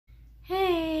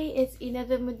it's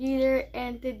ynathemoodreader,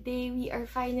 and today we are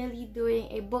finally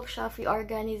doing a bookshelf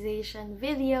reorganization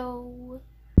video.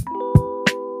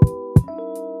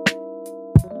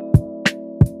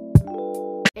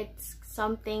 It's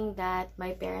something that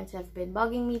my parents have been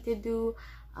bugging me to do.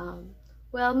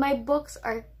 Well, my books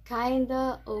are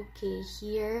kinda okay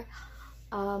here,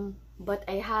 but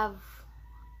I have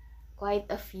quite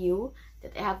a few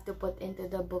that I have to put into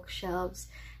the bookshelves.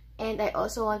 And I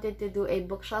also wanted to do a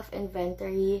bookshelf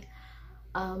inventory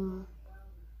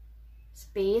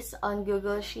space on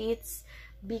Google Sheets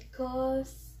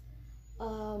because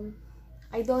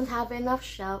I don't have enough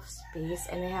shelf space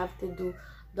and I have to do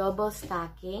double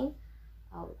stacking.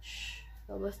 Ouch.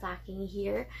 Double stacking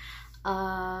here.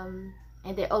 And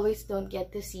I always don't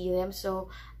get to see them, so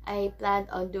I planned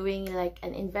on doing like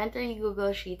an inventory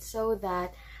Google Sheet so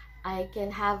that I can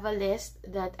have a list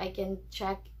that I can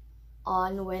check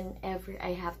on whenever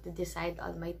I have to decide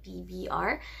on my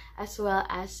TBR, as well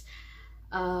as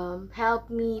help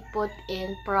me put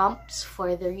in prompts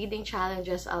for the reading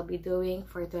challenges I'll be doing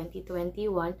for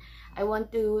 2021. I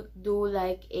want to do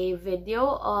like a video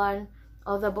on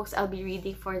all the books I'll be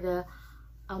reading for the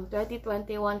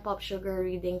 2021 Pop Sugar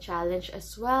Reading Challenge,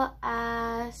 as well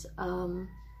as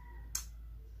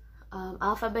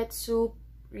Alphabet Soup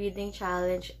Reading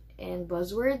Challenge and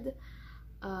Buzzword.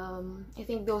 I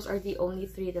think those are the only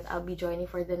three that I'll be joining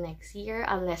for the next year,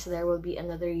 unless there will be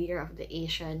another year of the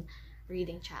Asian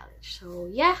Reading Challenge. So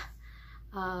yeah,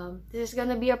 this is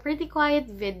gonna be a pretty quiet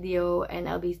video, and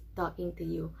I'll be talking to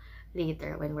you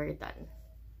later when we're done.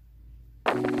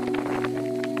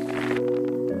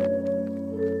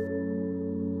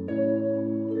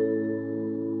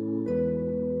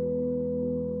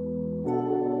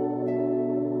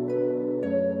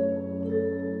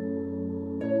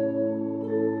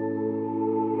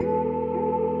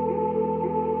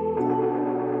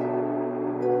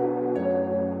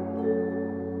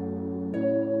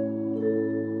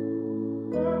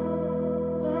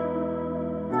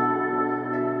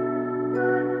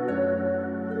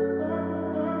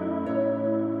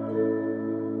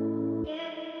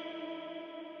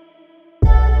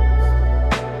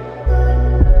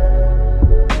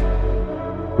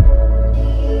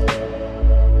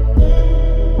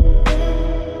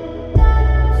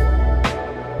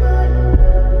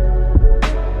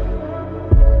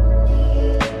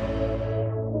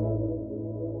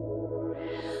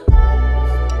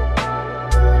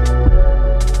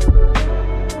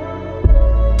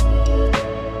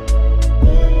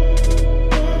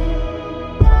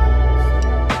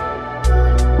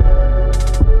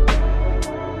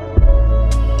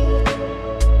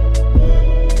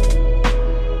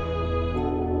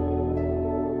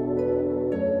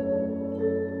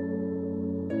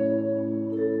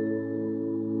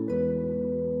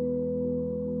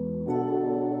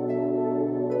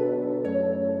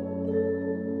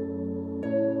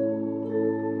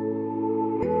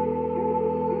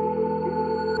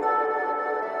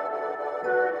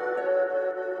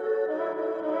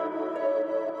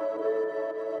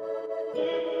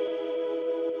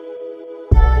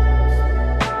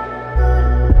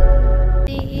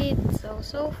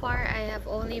 So far, I have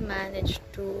only managed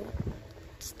to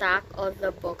stack all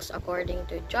the books according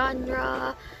to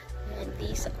genre, and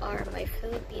these are my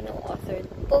Filipino authored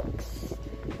books.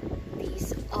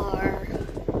 These are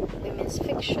women's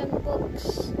fiction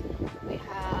books. We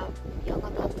have young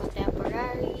adult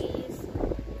contemporaries,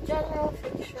 general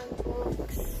fiction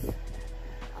books,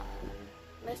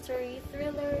 mystery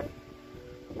thriller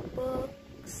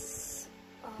books,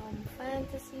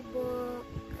 fantasy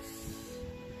books.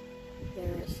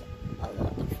 There's a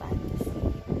lot of fantasy.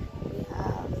 We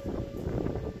have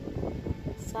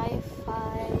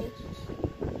sci-fi.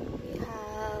 We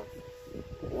have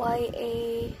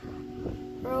YA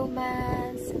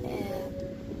romance and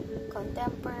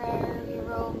contemporary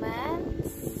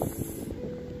romance.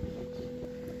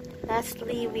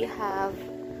 Lastly, we have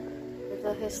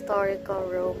the historical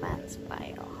romance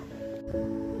pile.